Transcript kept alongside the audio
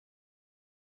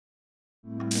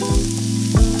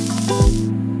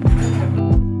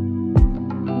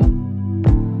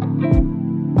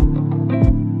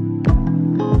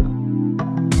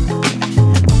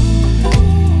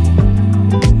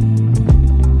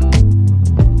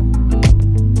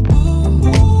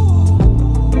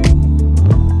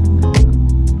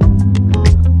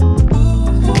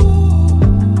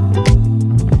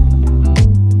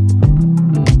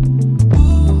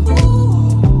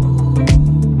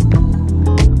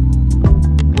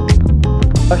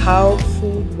How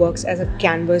food works as a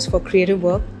canvas for creative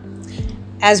work,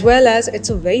 as well as it's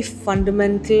a very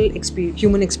fundamental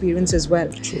human experience as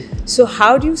well. True. So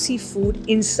how do you see food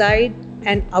inside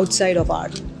and outside of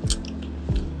art?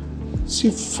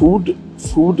 See,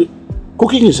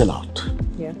 cooking is an art.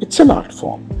 Yeah. It's an art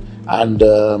form, and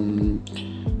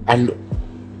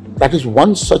that is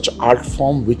one such art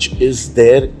form which is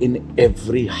there in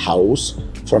every house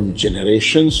from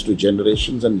generations to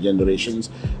generations and generations,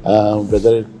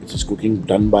 whether it is cooking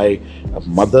done by a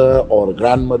mother or a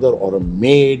grandmother or a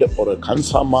maid or a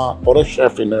khansama or a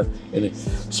chef in a.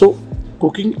 So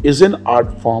cooking is an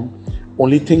art form.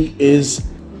 Only thing is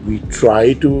we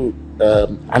try to,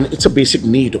 and it's a basic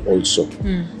need also.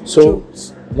 So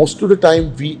most of the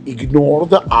time we ignore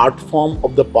the art form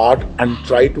of the part and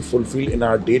try to fulfill in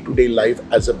our day-to-day life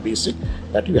as a basic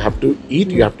that you have to eat.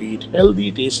 You have to eat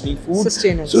healthy, tasty food.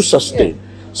 Sustenance. So sustain.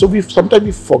 Yeah. So sometimes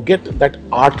we forget that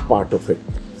art part of it.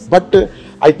 But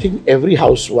I think every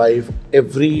housewife,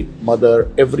 every mother,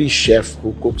 every chef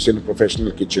who cooks in a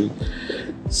professional kitchen,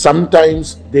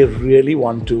 sometimes they really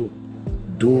want to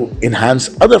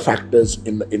enhance other factors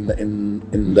in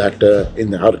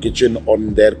her kitchen or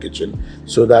in their kitchen,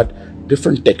 so that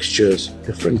different textures,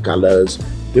 different colors,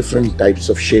 different types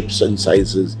of shapes and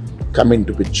sizes come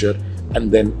into picture,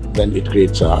 and then it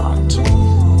creates our art.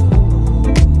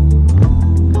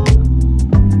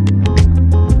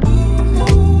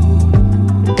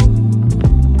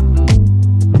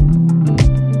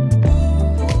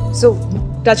 So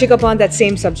touching upon that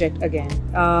same subject again,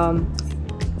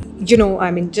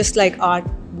 just like art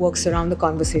works around the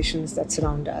conversations that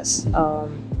surround us,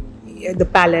 the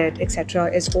palette,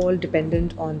 etc., is all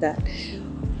dependent on that.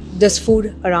 Does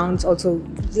food around also,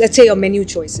 let's say your menu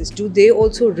choices, do they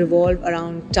also revolve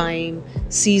around time,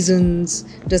 seasons?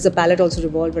 Does the palette also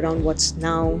revolve around what's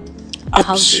now?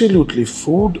 Absolutely.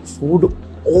 Food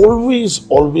always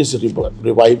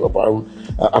revive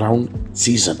around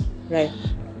season. Right.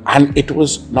 And it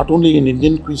was not only in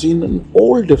Indian cuisine, in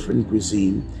all different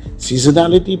cuisine,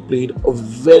 seasonality played a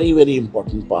very, very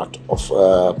important part of.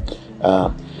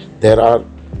 There are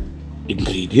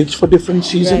ingredients for different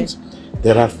seasons. Right.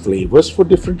 There are flavors for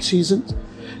different seasons.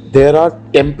 There are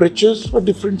temperatures for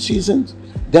different seasons.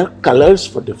 There are colors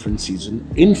for different seasons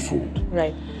in food.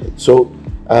 Right. So,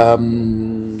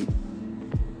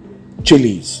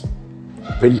 chilies,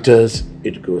 winters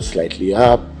it goes slightly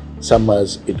up.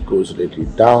 Summers it goes a little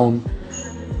down.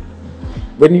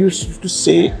 When you used to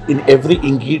say in every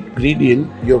ingredient,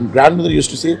 your grandmother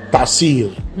used to say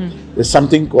tasir. There's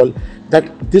something called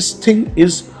that this thing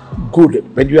is good.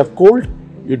 When you have cold,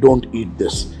 you don't eat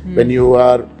this. When you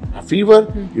are a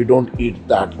fever, you don't eat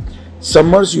that.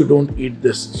 Summers, you don't eat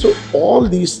this. So all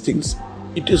these things,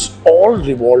 it is all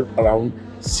revolved around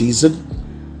season,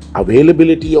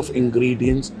 availability of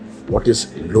ingredients, what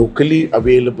is locally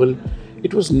available.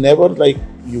 It was never like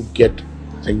you get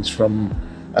things from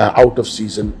out of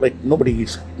season. Like nobody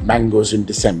eats mangoes in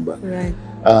December. Right.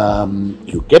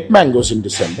 You get mangoes in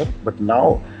December, but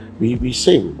now we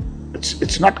say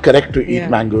it's not correct to eat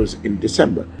mangoes in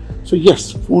December. So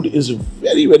yes, food is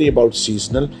very, very about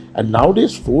seasonal. And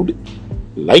nowadays food,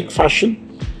 like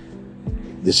fashion,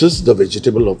 this is the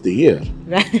vegetable of the year.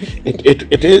 Right.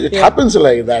 It happens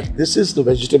like that. This is the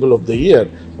vegetable of the year.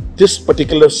 This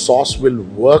particular sauce will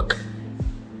work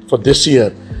for this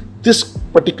year. This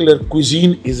particular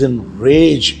cuisine is in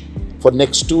rage for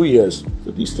next 2 years.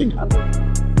 So these things happen.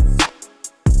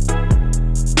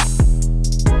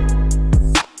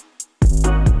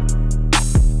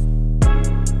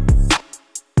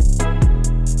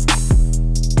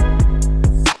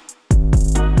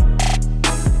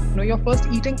 You're first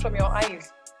eating from your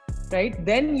eyes, right?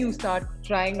 Then you start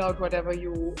trying out whatever is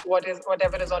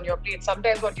on your plate.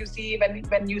 Sometimes what you see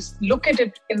when you look at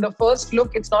it in the first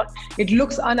look, it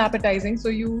looks unappetizing, so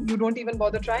you don't even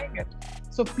bother trying it.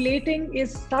 So plating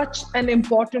is such an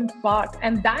important part,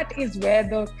 and that is where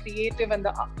the creative and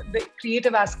the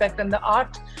creative aspect and the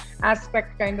art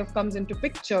aspect kind of comes into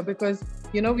picture, because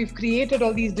we've created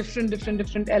all these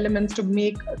different elements to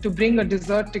bring a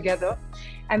dessert together,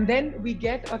 and then we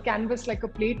get a canvas like a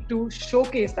plate to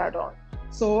showcase that on.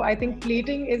 So I think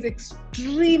plating is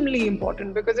extremely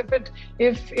important, because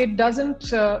if it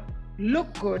doesn't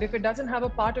look good, if it doesn't have a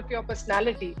part of your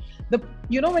personality,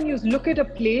 when you look at a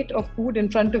plate of food in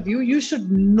front of you, you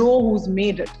should know who's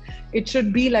made it. It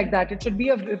should be like that. It should be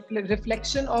a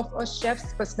reflection of a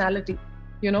chef's personality.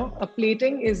 A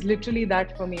plating is literally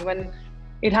that for me. When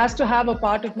it has to have a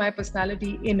part of my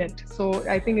personality in it. So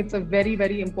I think it's a very,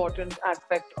 very important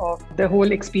aspect of the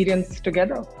whole experience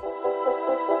together.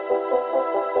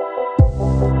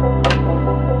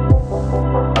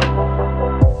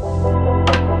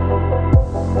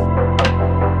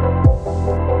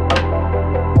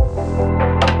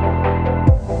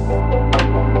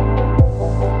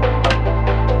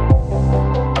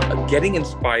 Getting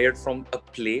inspired from a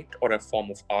plate or a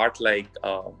form of art, like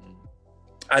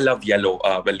I love yellow.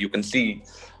 Well, you can see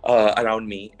around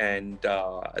me, and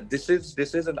this is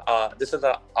an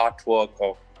artwork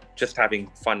of just having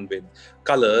fun with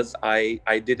colors. I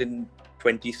did in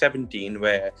 2017,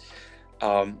 where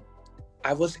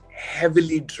I was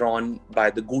heavily drawn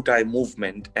by the Gutai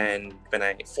movement, and when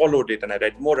I followed it and I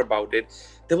read more about it,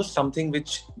 there was something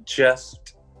which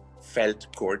just felt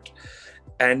good.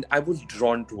 And I was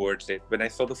drawn towards it. When I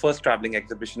saw the first traveling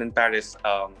exhibition in Paris,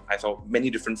 I saw many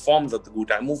different forms of the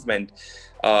Gutai movement.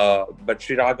 But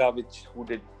Sri Raga, who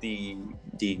did the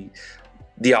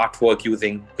artwork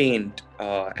using paint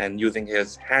and using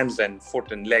his hands and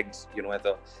foot and legs,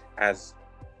 as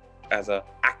a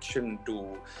action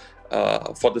to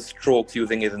for the strokes,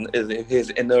 using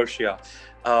his inertia.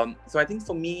 So I think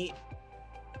for me,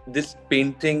 this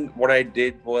painting, what I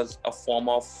did was a form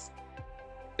of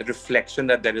reflection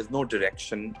that there is no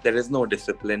direction, there is no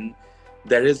discipline,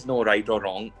 there is no right or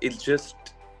wrong. It's just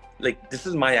like, this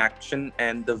is my action,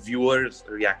 and the viewer's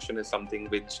reaction is something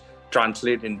which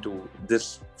translates into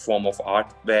this form of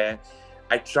art, where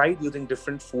I tried using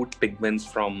different food pigments,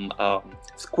 from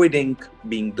squid ink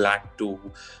being black to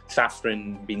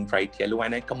saffron being bright yellow,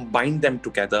 and I combined them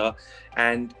together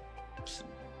and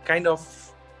kind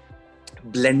of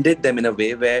blended them in a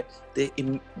way where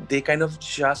they kind of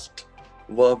just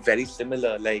were very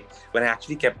similar. Like, when I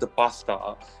actually kept the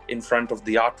pasta in front of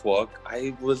the artwork,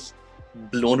 I was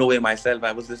blown away myself.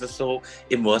 This is so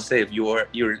immersive.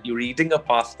 You're eating a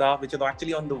pasta which is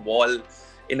actually on the wall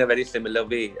in a very similar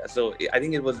way. So I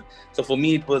think for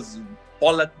me it was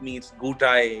Pollock meets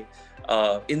Gutai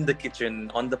in the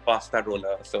kitchen on the pasta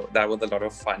roller. So that was a lot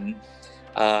of fun.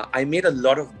 I made a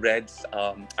lot of breads.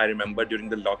 I remember during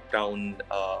the lockdown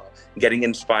getting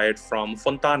inspired from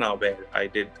Fontana, where I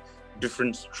did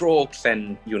different strokes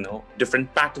and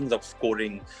different patterns of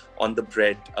scoring on the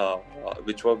bread,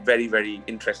 which were very, very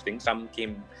interesting. Some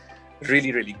came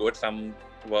really, really good. Some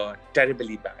were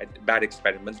terribly bad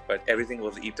experiments, but everything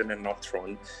was eaten and not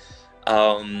thrown.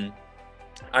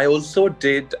 I also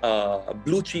did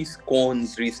blue cheese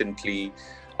cones recently,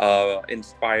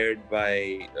 inspired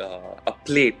by a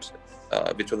plate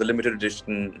which was a limited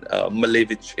edition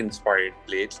Malevich inspired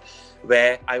plates,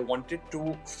 where I wanted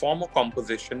to form a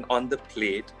composition on the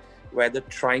plate where the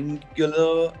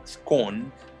triangular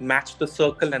cone matched the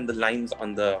circle and the lines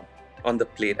on the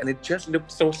plate, and it just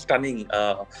looked so stunning.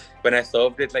 When I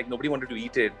served it, like, nobody wanted to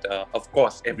eat it. Of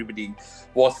course, everybody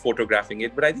was photographing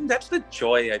it, but I think that's the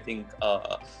joy. I think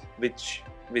which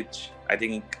I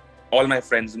think all my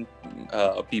friends and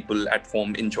people at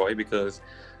home enjoy, because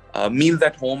meals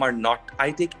at home are not.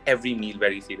 I take every meal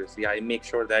very seriously. I make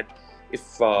sure that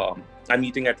if I'm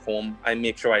eating at home, I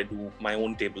make sure I do my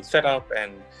own table setup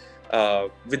and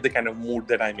with the kind of mood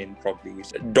that I'm in, probably.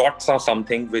 Dots are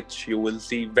something which you will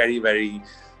see very, very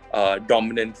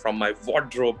dominant from my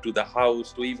wardrobe to the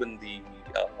house to even the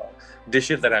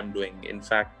dishes that I'm doing. In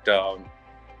fact,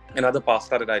 another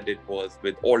pasta that I did was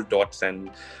with all dots and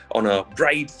on a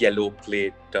bright yellow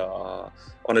plate,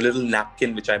 on a little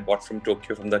napkin which I bought from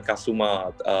Tokyo, from the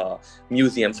Kasuma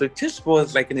museum. So it just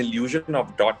was like an illusion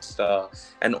of dots.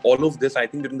 And all of this, I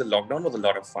think, during the lockdown was a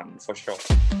lot of fun, for sure.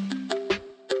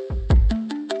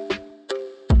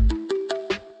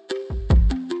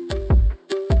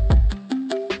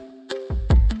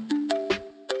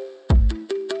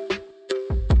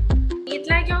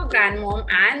 Grandmom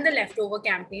and the Leftover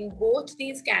campaign, both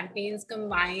these campaigns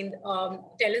combined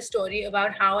tell a story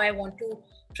about how I want to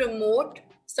promote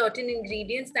certain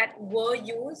ingredients that were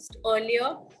used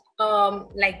earlier,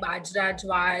 like bajra,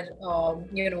 jowar,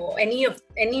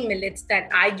 any millets that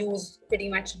I use pretty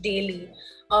much daily.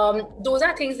 Those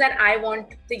are things that I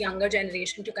want the younger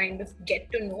generation to kind of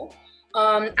get to know.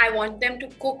 I want them to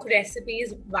cook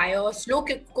recipes via a slow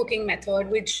cooking method,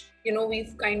 which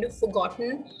we've kind of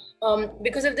forgotten.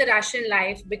 Because of the Russian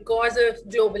life, because of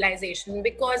globalization,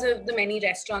 because of the many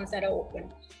restaurants that are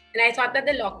open. And I thought that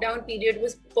the lockdown period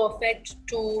was perfect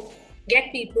to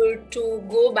get people to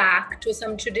go back to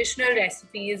some traditional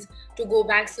recipes, to go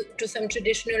back to some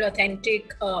traditional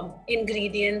authentic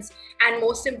ingredients, and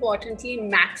most importantly,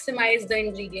 maximize the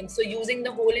ingredients. So using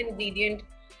the whole ingredient,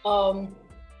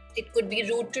 it could be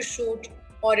root to shoot,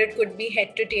 or it could be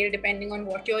head to tail, depending on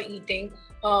what you're eating,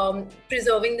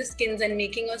 preserving the skins and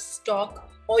making a stock,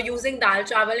 or using dal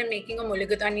chawal and making a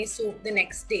mulligatawny soup the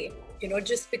next day,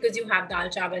 just because you have dal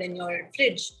chawal in your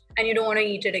fridge and you don't want to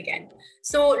eat it again.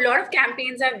 So a lot of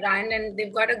campaigns have run and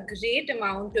they've got a great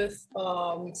amount of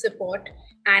support.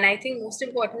 And I think most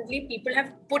importantly, people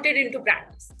have put it into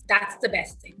practice. That's the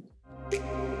best thing.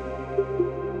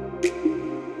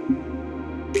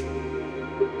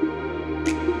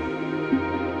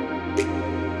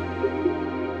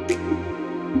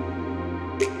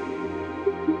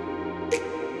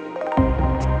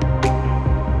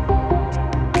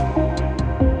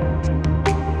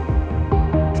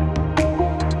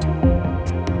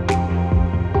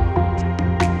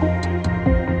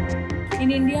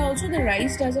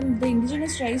 The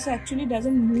indigenous rice actually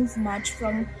doesn't move much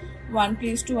from one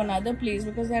place to another place,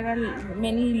 because there are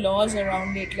many laws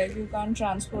around it, like you can't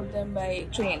transport them by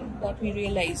train, that we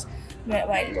realized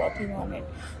while working on it.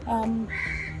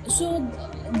 So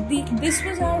this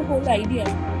was our whole idea.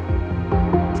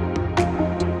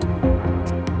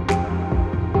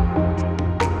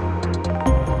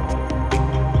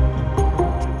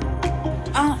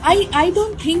 I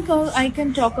don't think I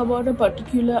can talk about a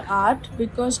particular art,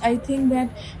 because I think that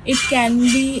it can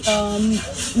be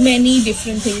many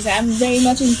different things. I'm very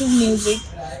much into music,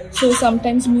 so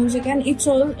sometimes music, and it's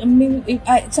all,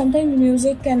 sometimes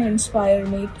music can inspire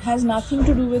me. It has nothing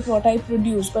to do with what I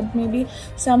produce, but maybe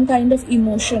some kind of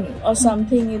emotion or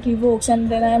something it evokes, and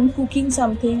then I'm cooking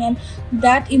something and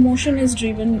that emotion is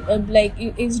driven,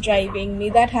 is driving me.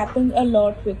 That happens a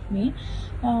lot with me.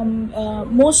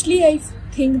 Mostly I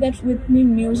think that with me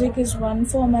music is one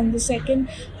form, and the second,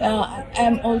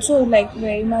 I'm also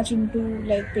very much into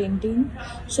painting,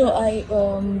 so I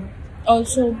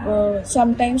also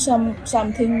sometimes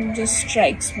something just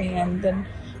strikes me, and then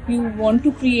you want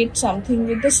to create something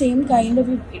with the same kind of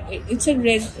it's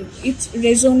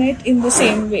resonate in the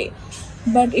same way,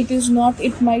 but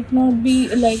it might not be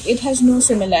it has no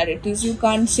similarities. You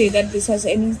can't say that this has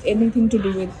anything to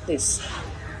do with this.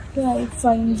 So I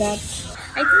find that.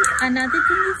 I think another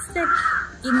thing is that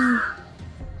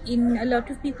in a lot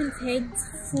of people's heads,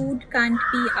 food can't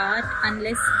be art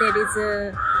unless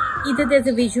either there's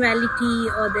a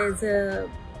visuality or there's a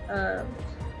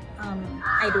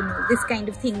I don't know, this kind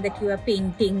of thing that you are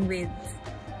painting with,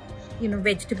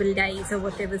 vegetable dyes or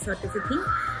whatever sort of a thing.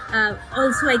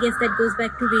 Also, I guess that goes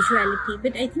back to visuality,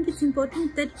 but I think it's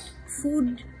important that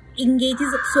food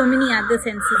engages so many other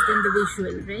senses than the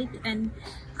visual, right? And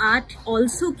art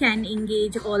also can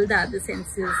engage all the other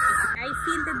senses. I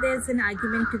feel that there's an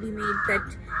argument to be made that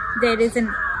there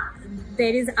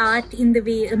is art in the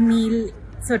way a meal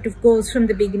sort of goes from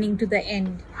the beginning to the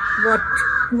end.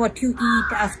 What you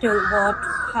eat after what,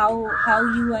 how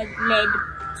you are led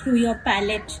through your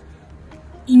palate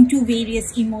into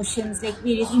various emotions,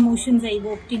 various emotions are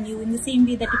evoked in you in the same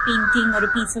way that a painting or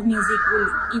a piece of music will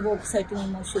evoke certain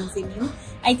emotions in you.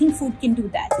 I think food can do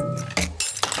that.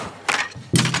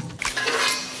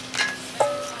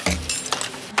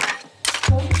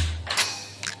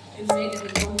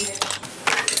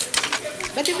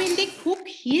 But when they cook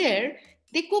here,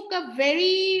 they cook a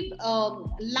very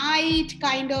light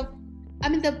kind of,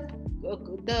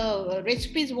 the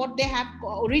recipes what they have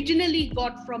originally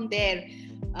got from their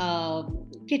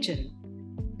kitchen.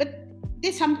 But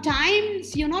they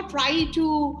sometimes, try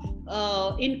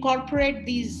to incorporate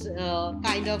these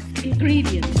kind of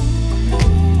ingredients.